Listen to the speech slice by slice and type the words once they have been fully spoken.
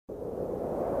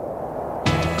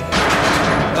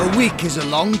A week is a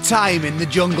long time in the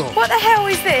jungle. What the hell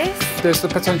is this? There's the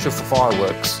potential for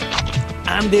fireworks.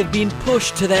 And they've been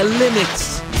pushed to their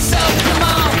limits.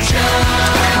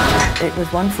 It was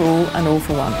one for all and all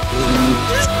for one.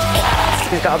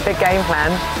 We've got a big game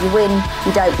plan. You win,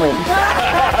 you don't win.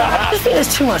 I think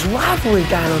there's too much rivalry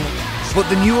going on. But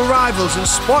the new arrivals have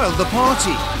spoiled the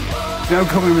party. Don't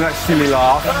come in with that silly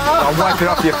laugh. I'll wipe it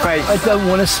off your face. I don't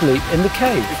want to sleep in the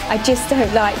cave. I just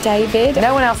don't like David.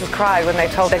 No one else has cried when they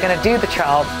told they're going to do the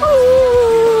job.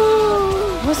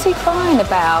 What's he crying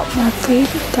about? I really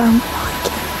don't like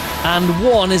it. And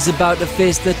one is about to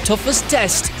face the toughest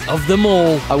test of them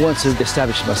all. I want to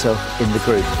establish myself in the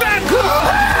group.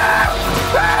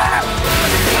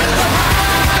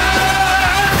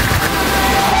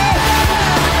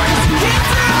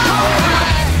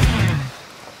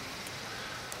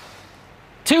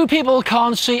 Two people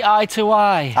can't see eye to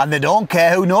eye. And they don't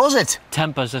care who knows it.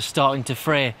 Tempers are starting to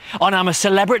fray. On I'm a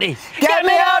Celebrity. Get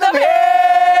me out of here!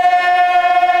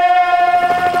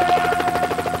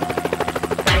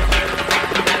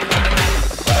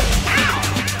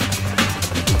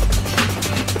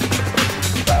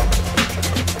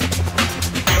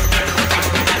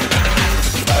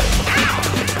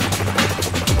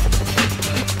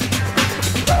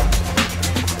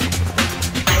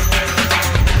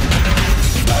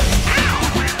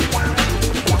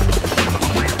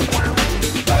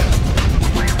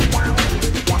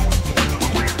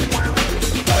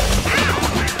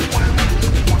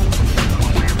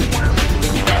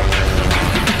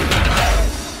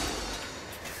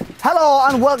 Hello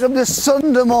and welcome to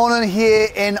Sunday morning here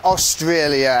in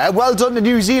Australia. Well done to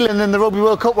New Zealand in the Rugby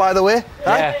World Cup, by the way.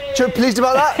 Yeah. Pleased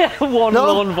about that? One No?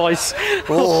 lone voice.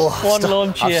 Oh, One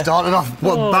lone cheer. I've started off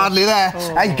badly there.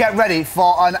 And get ready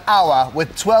for an hour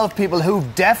with 12 people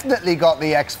who've definitely got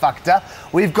the X Factor.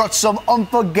 We've got some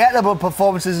unforgettable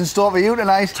performances in store for you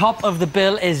tonight. Top of the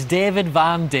bill is David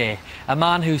Van Day, a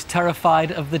man who's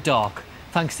terrified of the dark.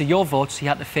 Thanks to your votes, he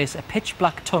had to face a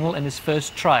pitch-black tunnel in his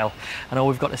first trial. And all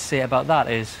we've got to say about that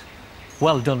is,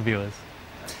 well done, viewers.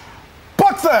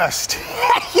 But first,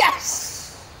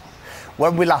 yes!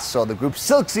 When we last saw the group,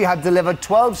 Silksy had delivered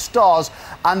 12 stars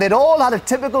and they'd all had a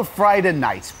typical Friday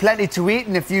night. Plenty to eat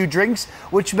and a few drinks,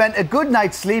 which meant a good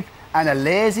night's sleep and a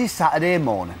lazy Saturday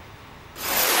morning.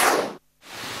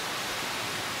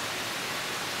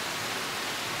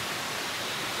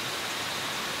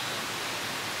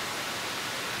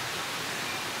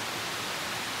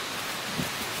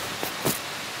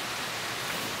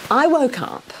 I woke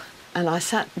up and I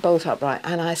sat bolt upright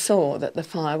and I saw that the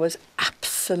fire was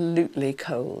absolutely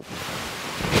cold.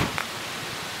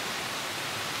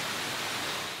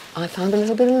 I found a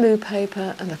little bit of loo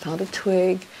paper and I found a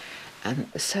twig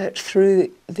and searched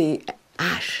through the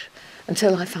ash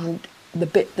until I found the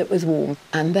bit that was warm.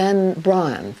 And then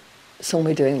Brian saw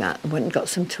me doing that and went and got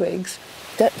some twigs.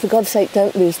 For God's sake,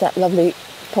 don't lose that lovely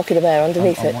pocket of air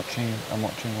underneath it. I'm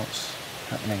watching what's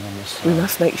happening on this. We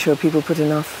must make sure people put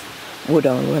enough wood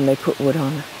on when they put wood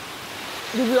on.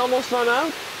 Did we almost run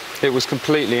out? It was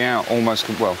completely out, almost,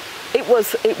 well, It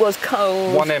was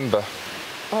cold. one ember.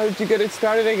 How did you get it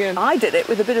started again? I did it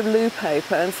with a bit of loo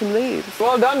paper and some leaves.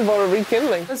 Well done for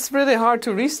rekindling. It's really hard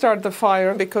to restart the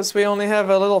fire because we only have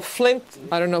a little flint.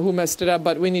 I don't know who messed it up,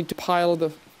 but we need to pile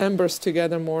the embers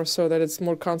together more so that it's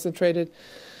more concentrated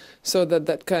so that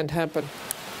that can't happen.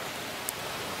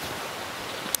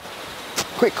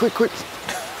 Quick, quick, quick.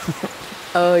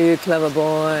 Oh, you clever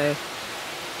boy.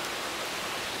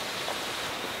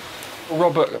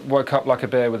 Robert woke up like a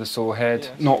bear with a sore head,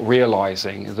 not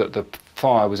realising that the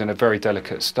fire was in a very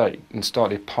delicate state and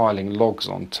started piling logs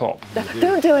on top.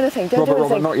 Don't do anything, don't do anything.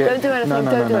 Robert, not yet. Don't do anything,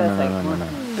 don't do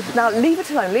anything. Now, leave it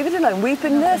alone, leave it alone. We've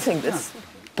been nursing this.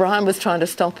 Brian was trying to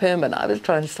stop him and I was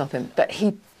trying to stop him, but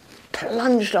he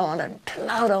plunged on and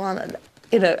ploughed on and,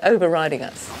 overriding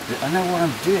us. I know what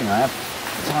I'm doing. I have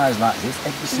fires like this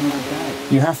every single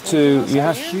day. You have to, Can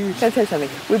I say something?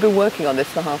 We've been working on this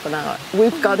for half an hour.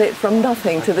 We've got it from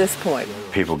nothing to this point.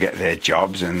 People get their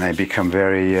jobs and they become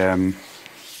very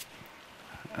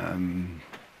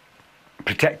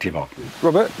protective of them.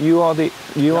 Robert,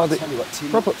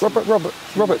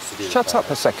 Robert, shut up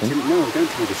a second. No, don't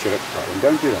tell me to shut up, Colin.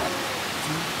 Don't do that.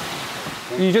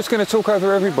 You're just going to talk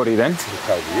over everybody then? Talk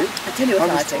over you. I tell you what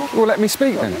I think. Well, let me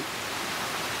speak then.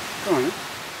 Go on.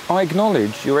 I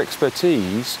acknowledge your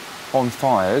expertise on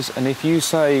fires, and if you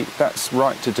say that's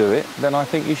right to do it, then I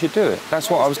think you should do it. That's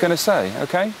what I was going to say,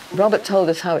 OK? Robert told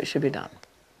us how it should be done,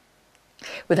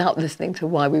 without listening to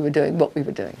why we were doing what we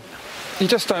were doing. You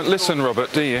just don't listen,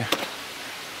 Robert, do you?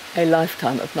 A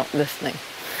lifetime of not listening.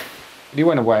 He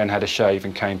went away and had a shave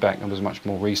and came back and was much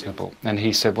more reasonable. And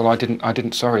he said, well, I didn't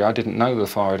know the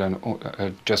fire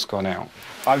had just gone out.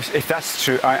 If that's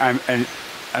true, and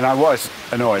I was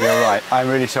annoyed, you're right. I'm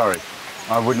really sorry.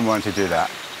 I wouldn't want to do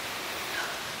that.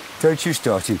 Don't you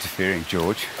start interfering,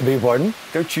 George. I beg your pardon?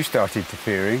 Don't you start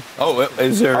interfering. Oh,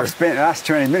 is there... I've spent the last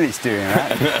 20 minutes doing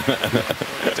that.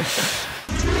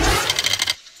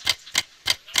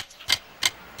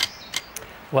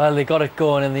 Well, they got it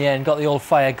going in the end, got the old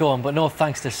fire going, but no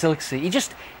thanks to Silksy. He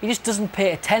just doesn't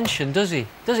pay attention, does he?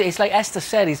 It's like Esther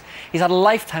said, he's had a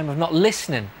lifetime of not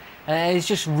listening, and he's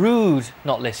just rude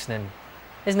not listening,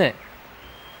 isn't it?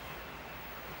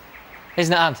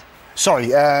 Isn't it, Ant?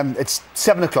 Sorry, it's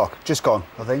 7 o'clock, just gone,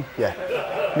 I think. Yeah,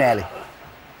 nearly.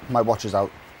 My watch is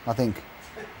out, I think.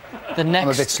 The next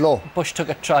I'm a bit slow. Bush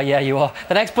Tucker trial, yeah, you are.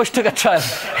 The next Bush Tucker trial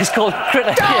is called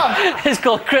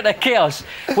Critter Chaos.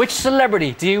 Which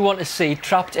celebrity do you want to see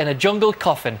trapped in a jungle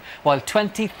coffin while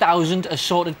 20,000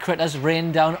 assorted critters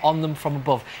rain down on them from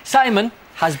above? Simon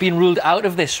has been ruled out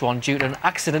of this one due to an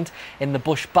accident in the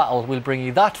Bush battle. We'll bring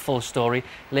you that full story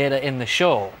later in the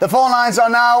show. The phone lines are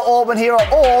now open. Here are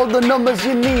all the numbers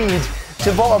you need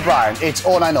to vote for Brian. It's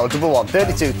 090 1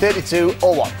 32 32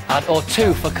 01. At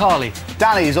 02 for Carly.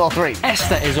 Danny is 03.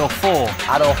 Esther is 04.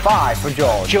 At 05 for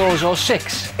George. Joe's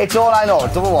 06. It's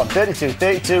 090 1 32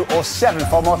 32 07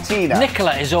 for Martina.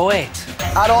 Nicola is 08.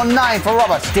 At 09 for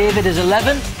Robert. David is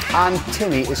 11. And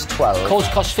Timmy is 12. Calls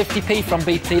cost 50p from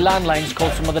BT. Landlines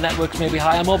calls from other networks may be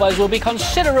higher. Mobiles will be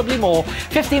considerably more.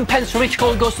 15 pence for each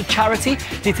call goes to charity.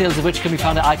 Details of which can be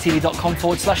found at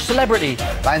itv.com/celebrity.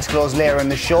 Lines close later in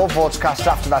the show. Votes cast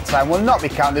after that time will not be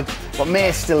counted, but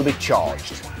may still be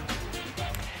charged.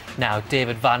 Now,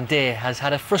 David Van Day has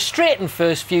had a frustrating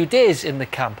first few days in the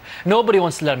camp. Nobody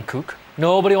wants to let him cook.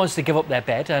 Nobody wants to give up their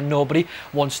bed, and nobody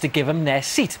wants to give him their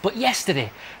seat. But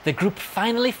yesterday, the group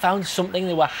finally found something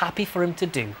they were happy for him to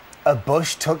do. A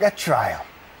Bush Tucker trial.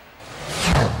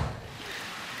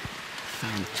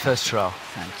 First trial.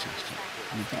 Fantastic.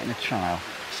 You're getting a trial.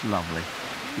 It's lovely.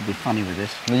 You'll be funny with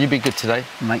this. Well, you'd be good today.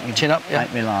 Make me chin up. Yeah.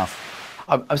 Make me laugh.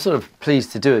 I'm sort of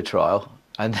pleased to do a trial,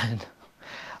 and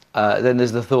then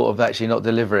there's the thought of actually not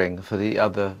delivering for the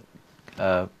other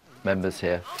members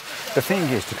here. The thing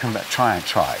is to come back, try and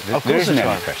try. There isn't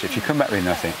any pressure. If you come back with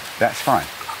nothing, that's fine.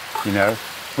 You know,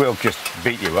 we'll just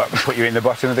beat you up and put you in the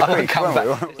bottom of the creek.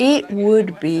 It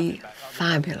would be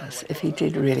fabulous if he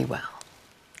did really well.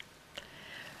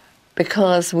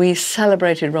 Because we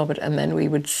celebrated Robert and then we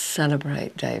would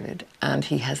celebrate David, and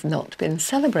he has not been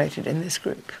celebrated in this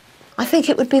group. I think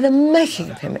it would be the making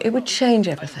of him. It would change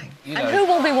everything. And who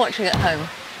will be watching at home?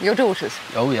 Your daughters?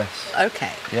 Oh, yes. OK.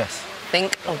 Yes.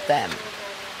 Think of them.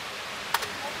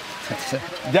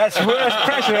 That's worse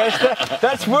pressure, Esther.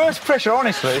 That's worse pressure,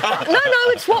 honestly. No,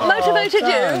 it's what motivated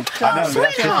you.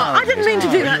 Sweetheart, I didn't mean to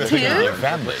do that to you.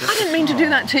 I didn't mean to do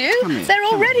that to you. They're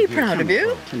already proud of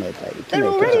you. They're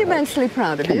already immensely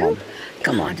proud of you.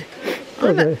 Come on.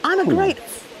 I'm a great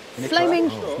flaming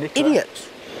idiot.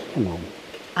 Come on.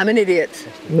 I'm an idiot.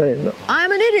 No, you're not. I'm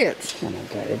an idiot.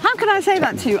 How can I say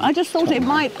that to you? I just thought it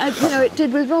might, it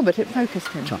did with Robert, it focused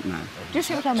him. Top man. Do you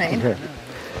see what I mean?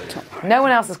 No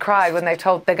one else has cried when they're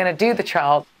told they're going to do the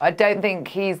trial. I don't think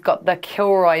he's got the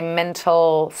Kilroy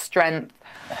mental strength.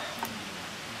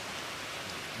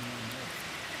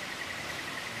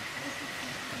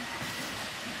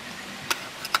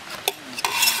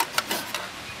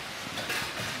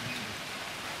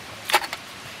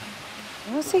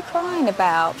 What's he crying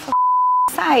about? For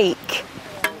sake.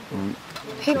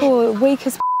 People are weak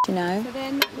as you know.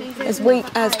 As weak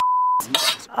as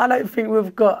I don't think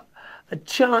we've got a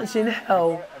chance in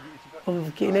hell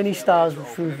of getting any stars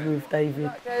with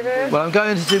David. Well, I'm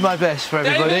going to do my best for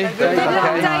everybody.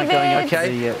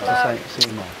 David.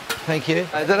 Thank you.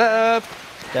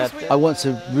 I want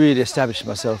to really establish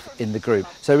myself in the group.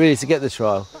 So really, to get the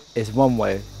trial is one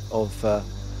way of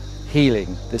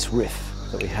healing this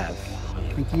rift that we have.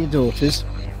 Think of your daughters.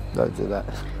 Don't do that.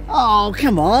 Oh,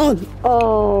 come on.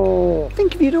 Oh.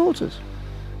 Think of your daughters.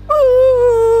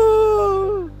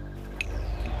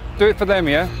 Do it for them,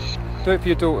 yeah? Do it for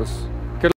your daughters.